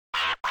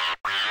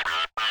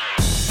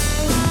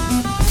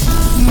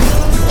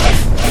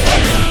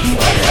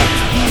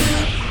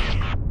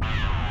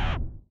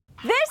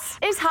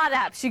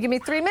hot apps. You give me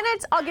 3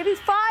 minutes, I'll give you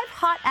 5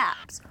 hot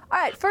apps. All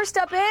right, first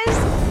up is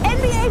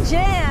NBA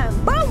Jam.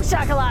 Boom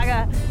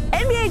shakalaka.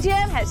 NBA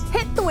Jam has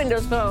hit the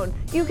Windows Phone.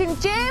 You can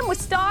jam with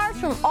stars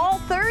from all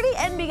 30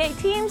 NBA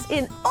teams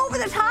in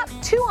over-the-top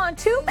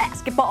 2-on-2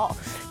 basketball.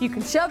 You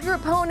can shove your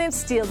opponents,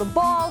 steal the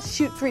ball,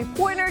 shoot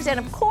 3-pointers, and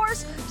of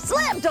course,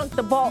 slam dunk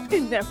the ball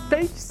in their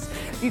face.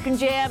 You can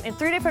jam in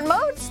 3 different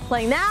modes: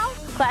 Play Now,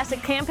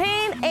 Classic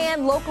Campaign,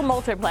 and Local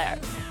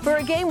Multiplayer. For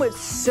a game with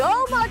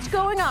so much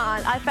going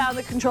on, I found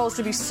the controls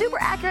to be super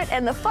accurate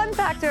and the fun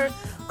factor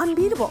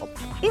unbeatable.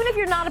 Even if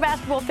you're not a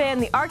basketball fan,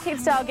 the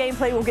arcade-style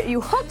gameplay will get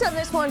you hooked on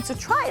this one, so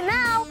try it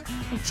now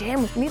and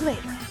jam with me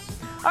later.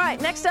 All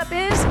right, next up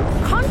is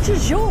Contre,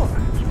 Jour.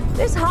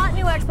 This hot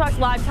new Xbox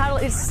Live title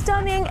is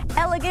stunning,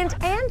 elegant,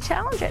 and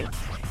challenging.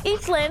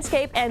 Each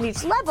landscape and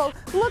each level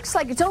looks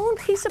like its own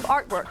piece of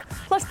artwork.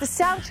 Plus, the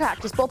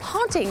soundtrack is both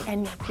haunting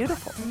and yet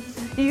beautiful.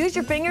 You use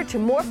your finger to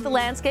morph the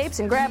landscapes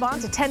and grab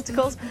onto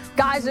tentacles,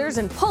 geysers,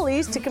 and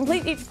pulleys to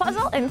complete each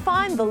puzzle and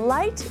find the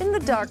light in the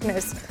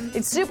darkness.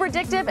 It's super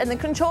addictive, and the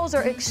controls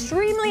are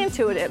extremely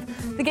intuitive.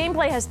 The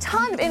gameplay has a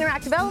ton of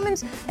interactive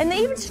elements, and they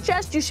even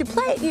suggest you should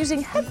play it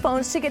using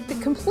headphones to get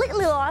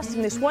completely lost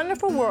in this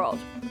wonderful world.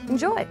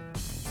 Enjoy.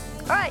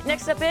 All right,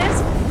 next up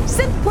is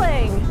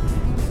SynthPling.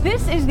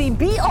 This is the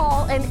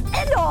be-all and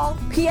end-all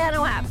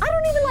piano app. I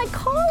don't even like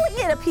calling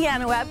it a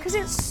piano app because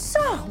it's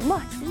so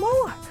much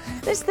more.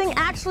 This thing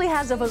actually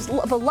has a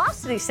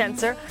velocity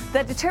sensor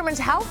that determines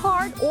how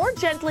hard or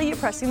gently you're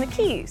pressing the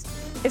keys.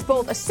 It's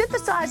both a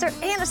synthesizer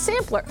and a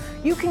sampler.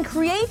 You can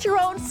create your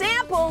own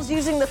samples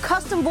using the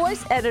custom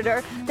voice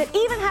editor that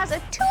even has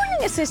a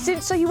tuning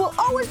assistant, so you will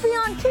always be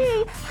on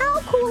key. How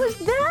cool is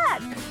that?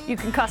 You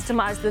can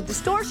customize the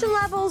distortion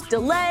levels,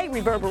 delay,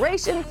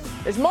 reverberation.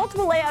 There's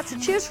multiple layouts to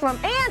choose from,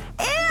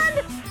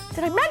 and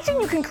did I mention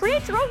you can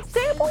create your own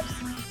samples?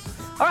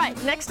 All right,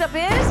 next up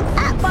is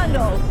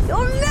AppBundle.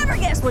 You'll never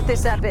guess what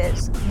this app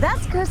is.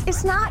 That's because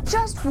it's not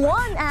just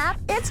one app,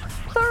 it's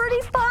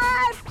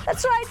 35.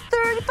 That's right,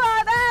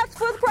 35 apps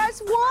for the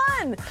price of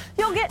one.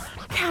 You'll get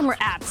camera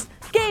apps,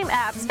 game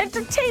apps,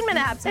 entertainment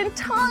apps, and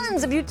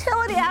tons of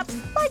utility apps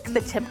like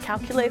the tip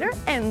calculator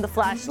and the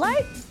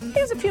flashlight.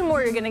 Here's a few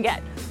more you're gonna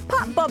get: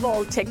 Pop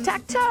Bubble,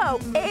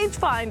 Tic-Tac-Toe, Age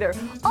Finder,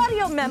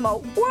 Audio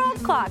Memo,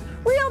 World Clock,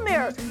 Real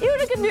Mirror,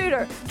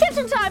 Unicondutor,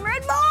 Kitchen Timer,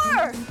 and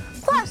more!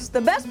 Plus, the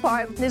best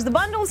part is the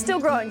bundle is still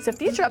growing, so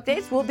future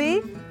updates will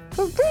be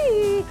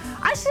free.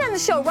 I should end the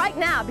show right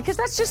now because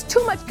that's just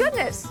too much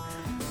goodness.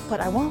 But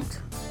I won't,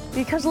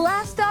 because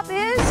last up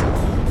is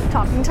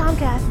Talking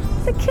Tomcat.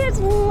 The kids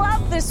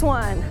love this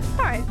one.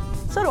 All right,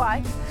 so do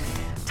I.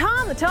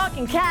 Tom the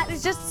talking cat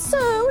is just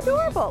so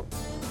adorable.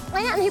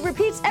 And he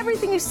repeats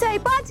everything you say,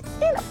 but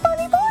in a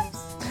funny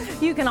voice.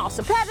 You can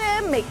also pet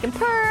him, make him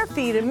purr,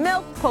 feed him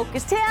milk, poke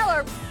his tail,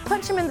 or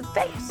punch him in the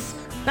face.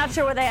 Not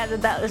sure why they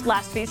added that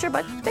last feature,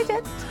 but they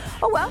did.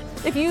 Oh well,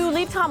 if you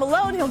leave Tom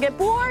alone, he'll get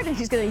bored and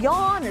he's gonna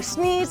yawn or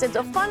sneeze. It's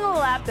a fun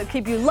little app that'll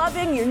keep you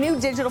loving your new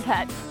digital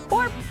pet,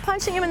 or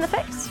punching him in the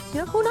face. You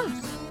know, who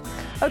knows?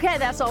 Okay,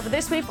 that's all for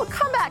this week. We'll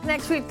come back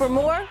next week for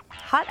more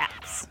hot apps.